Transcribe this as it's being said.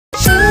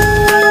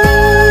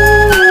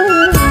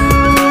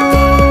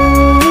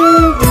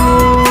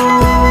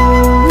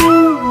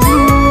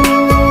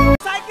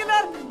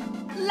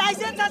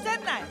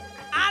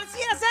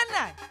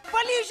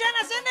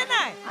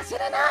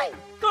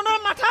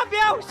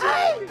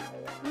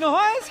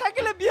নহয়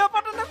সাইকেলে বিয়া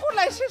পাতনে কো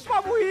লাইসেন্স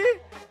পাবহি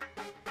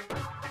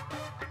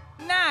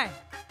নাই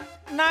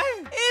নাই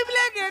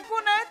এইবিলাক একো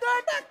নাই তো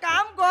এটা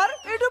কাম কর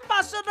এটু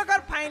 500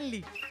 টাকার ফাইন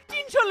লি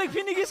 300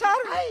 লিখবি নেকি স্যার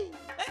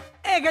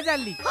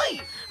 1000 লি হই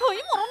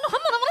মরণ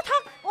নহয় মনে মনে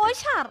থাক ওই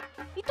স্যার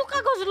ইতো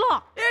কাগজ ল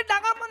এ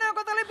ডাঙৰ মনে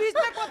কথালে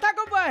 20 টা কথা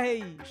কব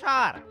হেই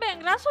স্যাৰ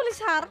বেংৰা চলি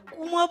স্যাৰ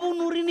কুমাবো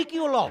নৰি নেকি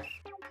অলপ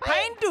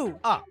ফাইন টু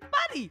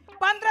পাৰি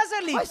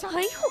 1500 লি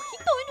হই হকি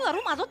তই নো আৰু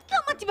মাজত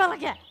কিয় মাতিবা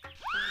লাগে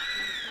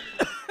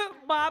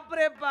বাপ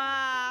ৰে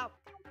বাপ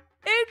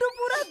এইটু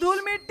পুৰা ধুল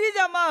মিट्टी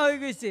জমা হৈ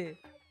গৈছে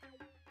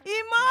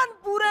ইমান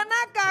পুৰানা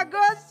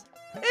কাগজ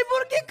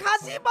এইবোৰ কি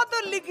খাসি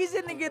পাতর লিখিছে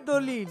নেকি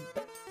দলিল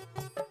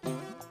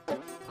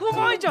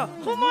ঘুমাই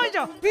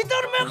যা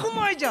ভিতর মে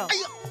ঘুমাই যা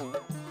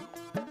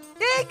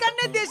এই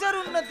কারণে দেশের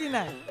উন্নতি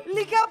নাই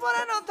লিখা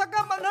পড়া নথকা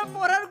মানুহৰ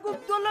পঢ়াৰ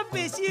গুপ্ত অলপ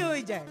বেছি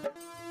হৈ যায়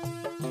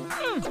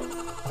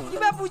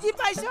কিবা বুঝি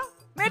পাইছ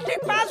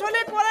মেট্ৰিক পাস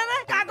হলে পড়া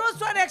নাই কাগজ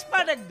চোৱাৰ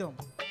এক্সপার্ট একদম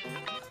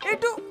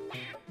এইটু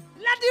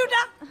লাঠি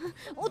উঠা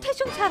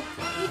উঠাইছো স্যার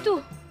ইতো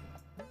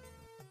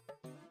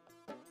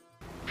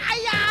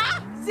আয়া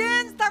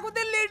জেন্স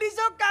থাকোতে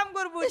লেডিজক কাম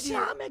করব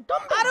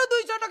একদম আরো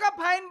 200 টাকা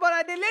ফাইন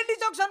ভৰাই দে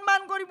লেডিজক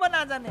সম্মান কৰিব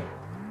না জানে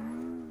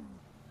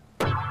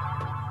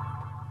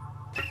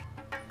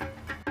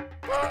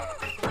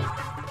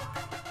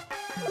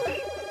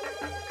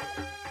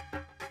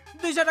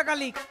দুইশো টাকা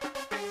লিখ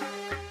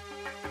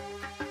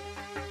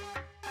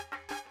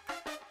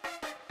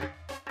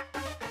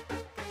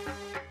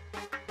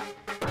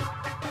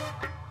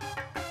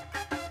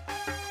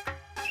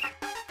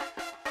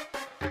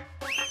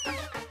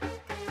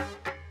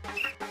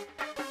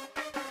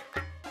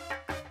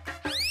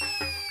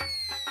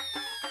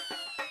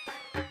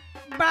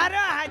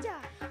बारह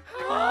हजार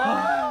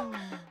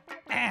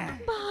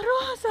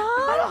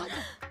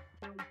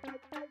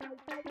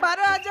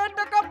 12,000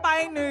 টাকা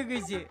ফাইন হয়ে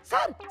গেছে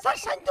স্যার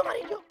সাইন তো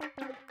মারি দিও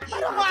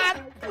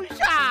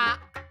পয়সা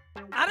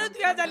আরো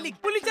 2000 লিখ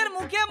পুলিশের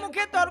মুখে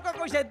মুখে তর্ক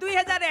কইছে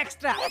 2000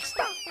 এক্সট্রা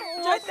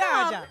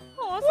 14,000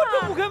 ওটো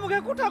মুখে মুখে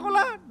কথা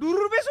কলা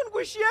দূরর বেসন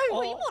কইছি আই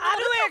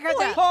আরো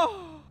 1000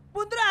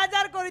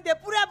 15,000 করে দে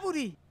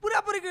পুরাপুরি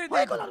করে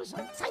দে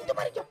সাইন তো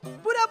মারি দিও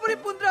পুরাপুরি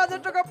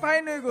 15,000 টাকা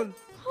ফাইন হয়ে গেল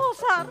ও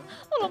স্যার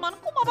অলমান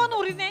কমাবা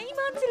নরি নে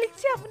ইমান যে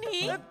লিখছে আপনি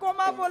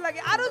কমাবো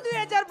লাগে আরো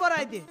 2000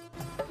 ভৰাই দে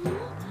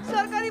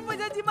সরকারি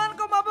পয়সা জিমান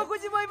কমাবো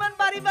খুঁজিব ইমান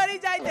বাড়ি বাড়ি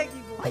যাই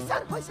দেখিব হয়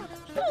স্যার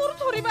তোর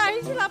ধরিবা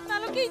আহিছিল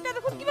আপনালোকে এটা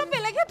দেখুন কিবা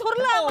বেলেগে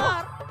ধরলা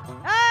আমার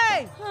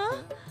এই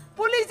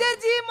পুলিশে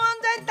জি মন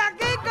যায়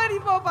তাকেই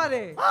করিব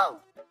পারে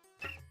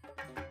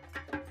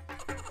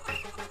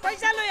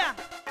পয়সা লয়া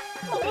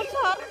ও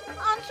স্যার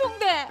আনসুং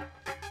দে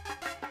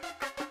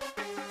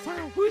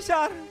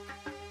স্যার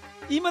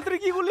ই মাত্র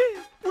কি বলি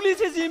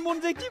পুলিশে জি মন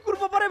যায় কি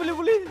করব পারে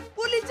বলি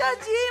পুলিশে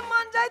জি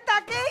মন যায়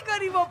তাকেই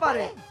করিব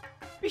পারে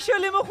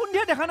পিছলে মই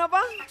খুন্দিয়া দেখা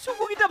নাপা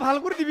চকুকিটা ভাল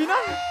করে দিবি না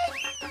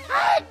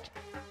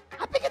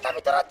আপনি কেটা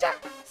ভিতৰত যা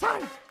স্যাৰ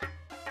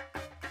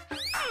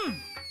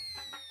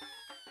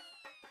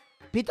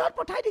ভিতৰত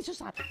পঠাই দিছো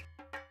স্যার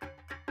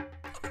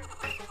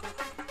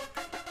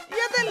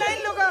ইয়াতে লাইন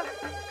লগা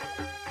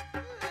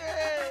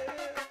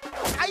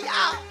আইয়া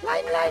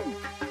লাইন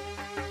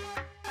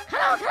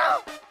খাও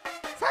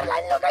স্যার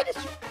লাইন লগাই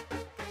দিছো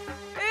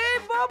এই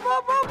বো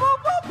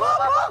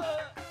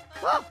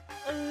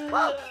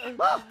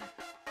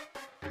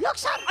দিয়ক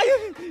স্যার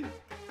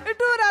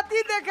এটু রাতি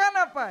দেখা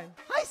না পায়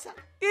হয় স্যার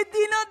এই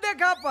দিনত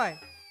দেখা পায়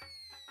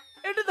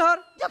এটু ধর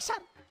দিয়ক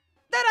স্যার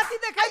তে রাতি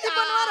দেখাই দিব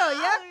নোৱাৰো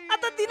ইয়া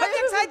আতা দিনত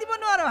দেখাই দিব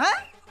নোৱাৰো হ্যাঁ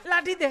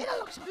লাঠি দে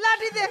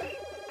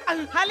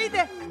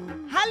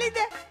হালি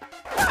দে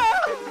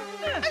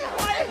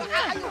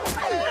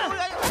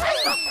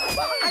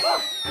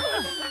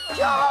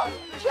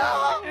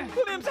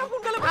মেমসা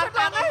কোনকালে ভাত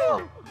নাই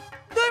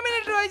 2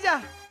 মিনিট ৰৈ যা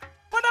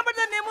ফটাফট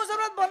নেমু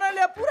চৰবত বনাই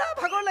লে পুৰা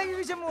ভাগৰ লাগি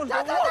গৈছে মোৰ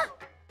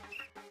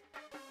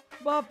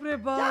বাপ রে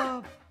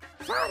বাপ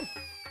স্যার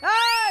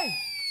এই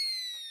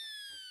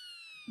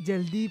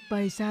জলদি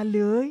পয়সা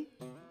লই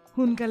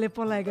হুনকালে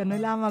পলাই গা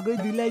নইলে আমাগৈ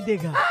দুলাই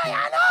দেগা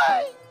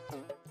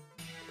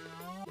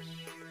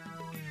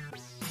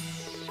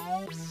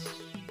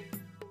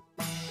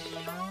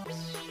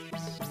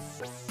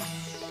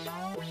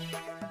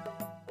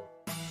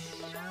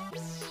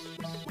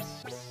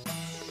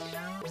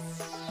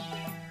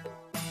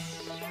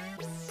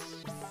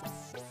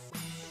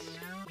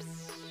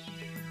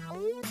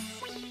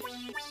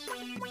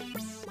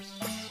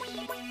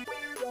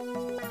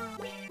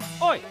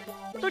ওই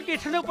তুই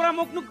টেনশনের পৰা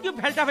মোক নুক কিয়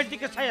ভেলটা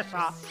ভেলটিকে চাই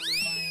আছা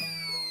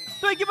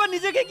তুই কিবা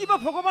নিজেকে কিবা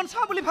ভগবান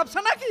চা বুলি ভাবছা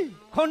নাকি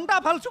ঘন্টা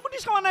ভাল চকুটি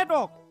চাওয়া নাই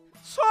তোক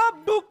সব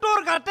দুখ তোর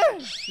গাতে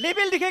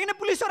লেবেল দেখে কিনে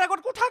পুলিশের আগত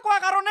কথা কোৱা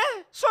কাৰণে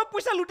সব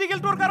পইচা লুটি গেল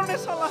তোর কারণে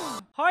সালা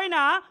হয়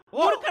না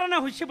ওর কারণে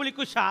হইছে বলি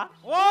কইছা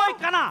ওই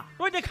কানা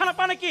তুই দেখা না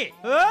পা নাকি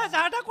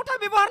যাটা কথা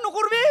ব্যবহার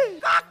নকরবি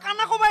কাক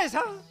কানা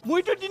কবাইছা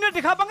মই তো দিনে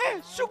দেখা পাঙে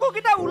চকু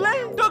কিটা উলাই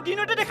তো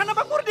দিনতে দেখা না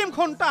পা কৰি দিম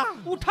ঘন্টা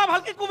উঠা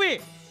ভালকে কবি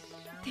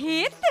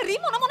ধেত তেরি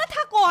মনে মনে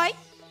থাকই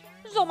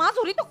জমা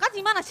জরি টকা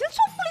যিমান আছিল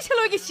সব পুলিশে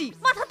লৈ গেছি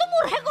মাথাটো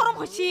মোরহে গরম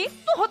হইছি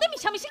তোহতে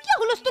মিছামিছি কিয়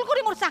হুলস্থুল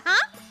কৰি মৰছা হা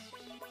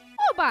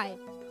পায়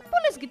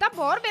পুলিশ গীতা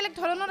বৰ বেলেগ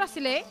ধৰণৰ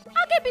আছিলে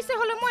আগে পিছে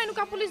হলে মই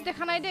এনেকুৱা পুলিচ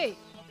দেখা নাই দেই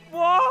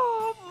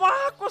মা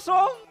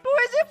কসম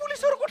তুই যে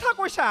পুলিচৰ কথা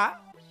কৈছা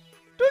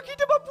তুই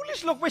কেতিয়াবা পুলিচ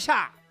লগ পাইছা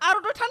আৰু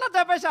তই থানাত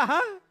যাই পাইছা হা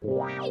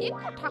এই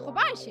কথা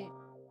কবা আহিছে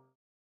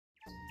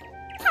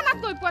থানাত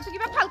গৈ পোৱাটো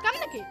কিবা ভাল কাম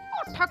নেকি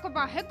কথা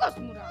কবা হে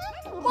গছমুৰা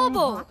কব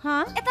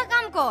এটা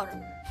কাম কৰ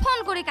ফোন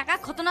কৰি কাকাক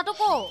ঘটনাটো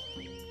ক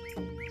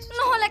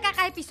নহলে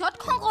কাকাই পিছত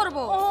খং কৰব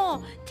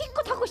ঠিক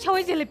কথা কৈছা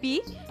হৈ জেলেপি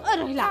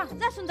ৰহিলা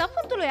যাচোন যা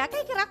ফোনটো লৈ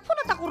আকাইকে ৰাখ ফোন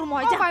এটা কৰো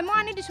মই যা মই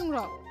আনি দিছো ৰ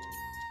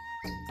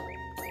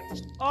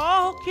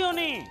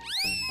কিয়নি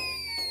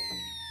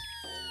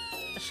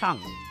চাং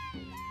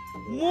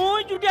মই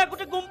যদি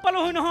আগতে গম পালো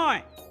হয়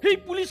নহয় সেই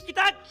পুলিচ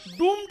কিতাক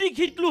ডুম দি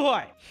ঘিটলো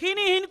হয়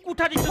হিন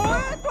কোঠা দিছো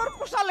তোৰ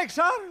পোছা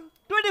লেকচাৰ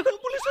তুই দেখোন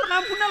পুলিচৰ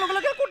নাম শুনাৰ লগে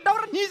লগে কোট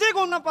দাৱৰ নিজে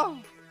গম নাপাও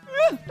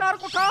তাৰ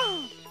কথা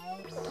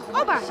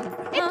অবা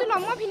এইটো ন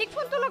মই ভিনিক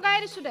ফোনটো লগাই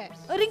দিছো দে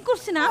ৰিং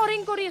কৰিছ না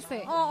ৰিং কৰি আছে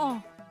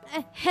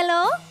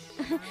হেল্ল'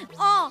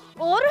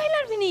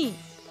 ৰহিলাৰ ভিনি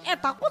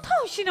এটা কথা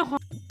হৈছি নহয়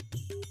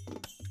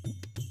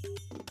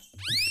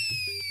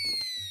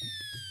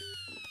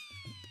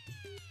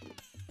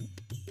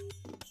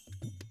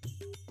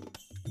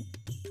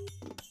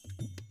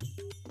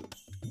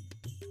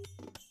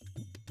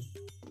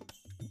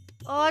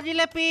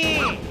জিলেপি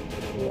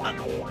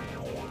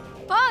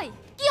কই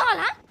কি হল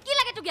হা কি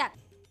লাগে তোক ইয়াত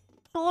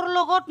তোৰ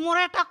লগত মোৰ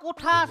এটা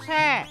কথা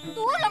আছে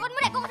তোৰ লগত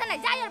মোৰ একো কথা নাই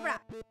যা ইয়াৰ পৰা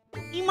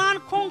ইমান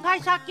খং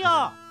খাইছা কিয়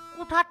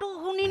কথাটো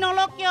শুনি নল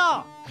কিয়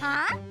হা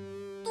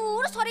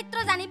তোৰ চৰিত্ৰ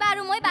জানিবা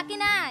আৰু মই বাকি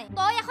নাই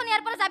তই এখন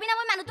ইয়াৰ পৰা যাবি না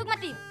মই মানুহটোক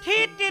মাতিম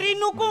ঠিক তেৰি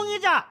নুকুঙি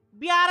যা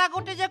বিয়াৰ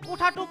আগতে যে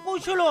কথাটো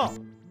কৈছিলো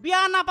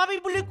বিয়া নাপাবি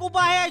বুলি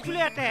কোবাহে আইছিলো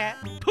ইয়াতে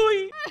থুই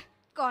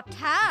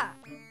কথা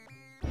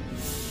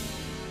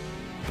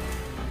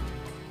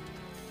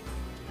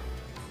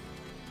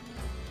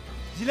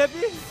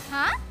জিলেপি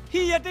হা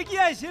হি ইয়াতে কি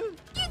আহিছিল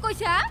কি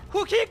কৈছা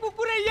সুখী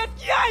কুকুৰে ইয়াত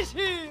কি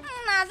আহিছিল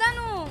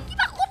নাজানো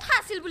কিবা কথা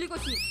আছিল বুলি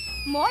কৈছিল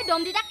মই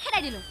দম দি তাক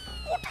খেদাই দিলো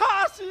কথা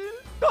আছিল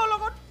তোৰ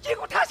লগত কি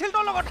কথা আছিল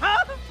তোৰ লগত হা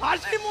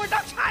আজি মই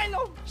তাক চাই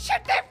লওঁ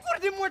চেটেপ কৰি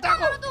দিম মই তাক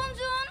আৰু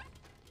তুমজুন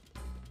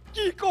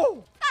কি কও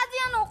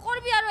কাজিয়া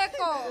নকৰবি আৰু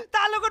একো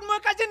তাৰ লগত মই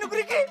কাজিয়া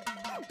নকৰি কি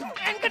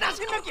এনেকে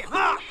নাছিল নেকি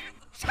হা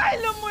চাই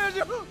লম মই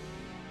আজি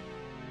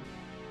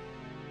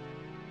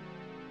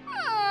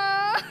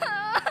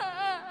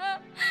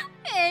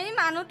এই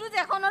মানুহটো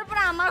যেখনৰ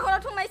পৰা আমাৰ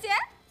ঘৰত সোমাইছে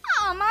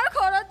আমাৰ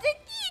ঘৰত যে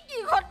কি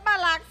ঘটবা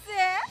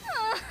লাগছে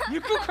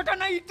একো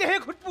ঘটনা ইতেহে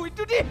ঘটবো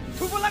ইটো দি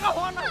থুব লগা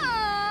হোৱা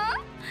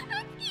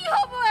নাই কি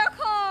হ'ব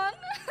এখন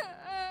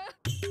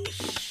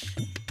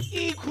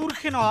এই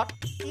ঘূৰখনত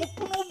মোক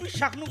কোনো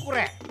বিশ্বাস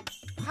নকৰে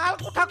ভাল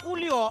কথা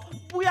কলিও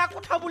বুয়া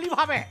কথা বুলি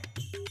ভাবে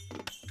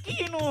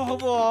কিনো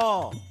হ'ব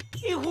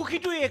এই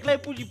সুখীটো একলাই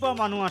পুজি পোৱা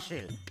মানুহ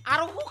আছিল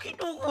আৰু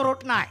সুখীটো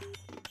ঘৰত নাই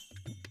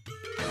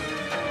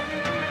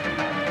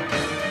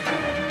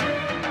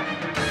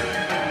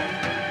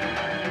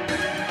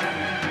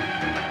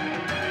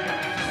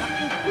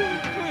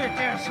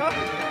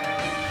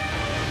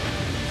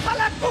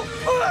Salah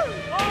kukur!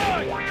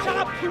 Oi,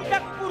 sangat bunda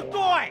kukur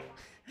toy.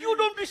 You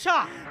don't bisa.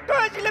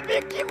 Tuh jilepi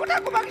ki kuda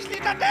aku bagis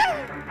lita deh.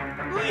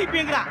 Ui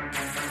bengra.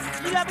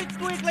 Jilepi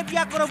tu ekla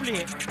biya karo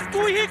beli. Tu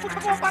hi kuda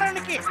ko para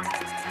niki.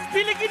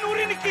 Bili ki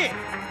nuri niki.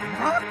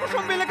 Aku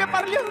sombele ke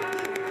parliu.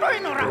 Tuh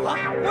norawa.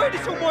 Woi di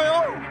sumoyo.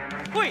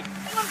 Oi,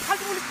 iman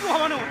faltu boli tu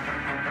hawa no.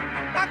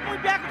 Tak moi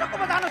biya kuda ko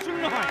badana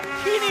sunno hoy.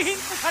 Hini hin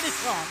kuda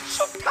diso.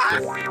 Sukta.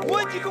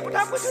 Woi jiku kuda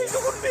aku sui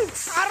dukunbi.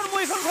 Ar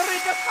moi kon ঘরে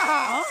এটা খা।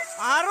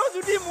 আরো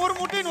যদি মোর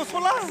মোটে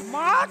নচলা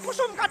মা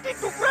কুসুম কাটি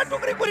টুকরা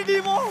টুকরি করে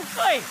দিব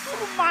ঐ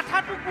তোর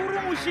মাথাটো গুরু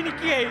মুছি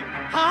নেকি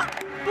হা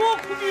তো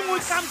খুবই মই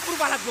কাম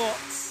করবা লাগবো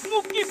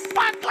মোক কি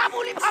পাগলা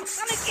বলি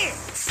ভাবছা নেকি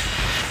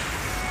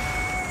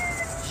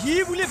হি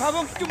বুলি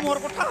ভাবং কি মোর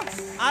কথা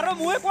আর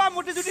মই কোয়া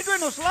মোটে যদি তুই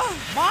নচলা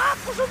মা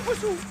কুসুম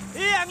কুসু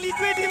এই আংলি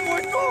তুই দি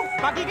মই তো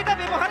বাকি কিটা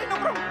ব্যবহারই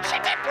নকরম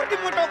সেটাই করে দি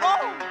মই তো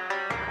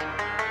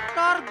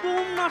তার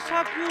দুম নাশা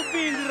কিউ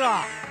বেংরা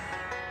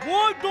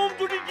মই দম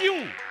যদি দিও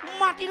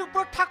মাটির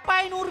উপর থাক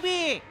পাই নরবে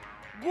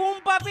গম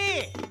পাবে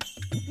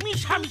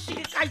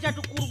মিশামিশিকে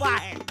কাইজাটো করবা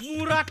হে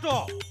মুরাটো